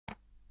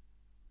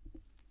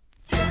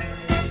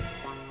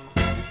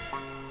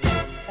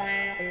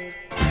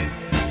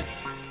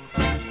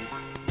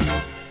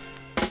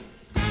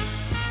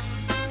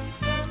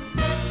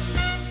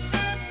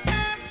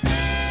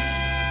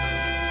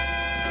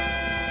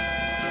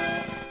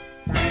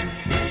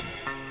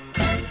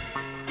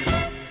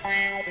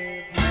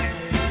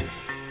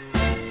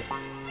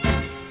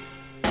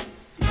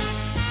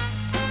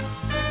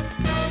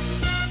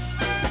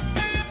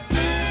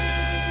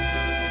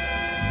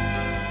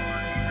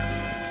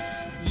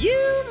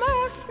You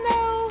must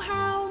know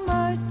how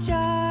much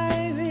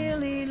I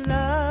really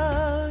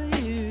love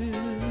you.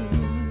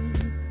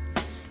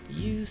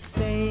 You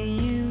say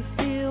you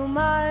feel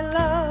my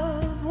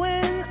love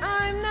when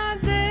I'm not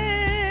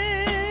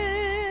there.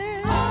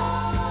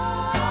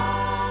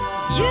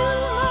 You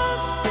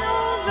must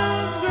know the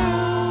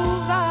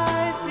groove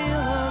I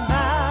feel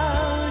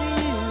about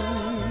you,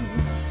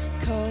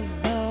 'cause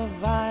the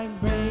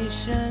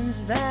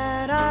vibrations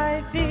that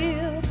I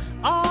feel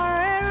are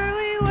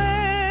everywhere.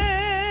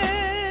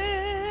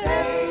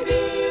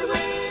 Baby,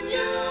 when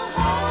you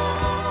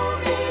hold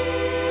me,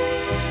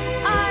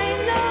 I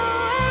know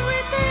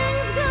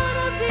everything's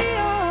gonna be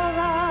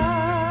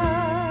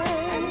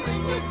alright. And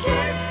when you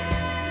kiss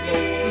me,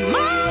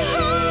 my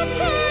heart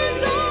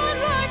turns on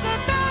like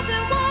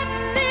 1,000-watt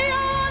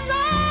neon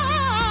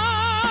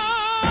light.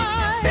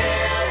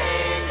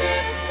 Feeling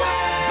this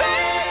way,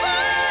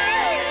 baby,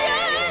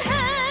 yeah,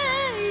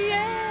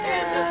 yeah.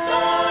 It's the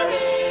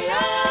story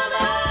of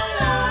our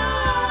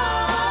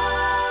love.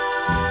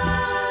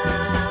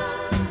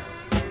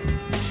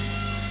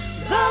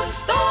 The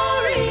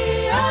story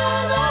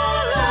of our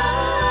love.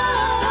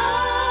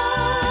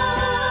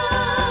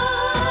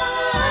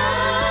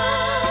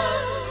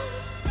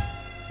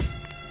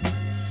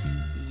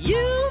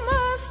 You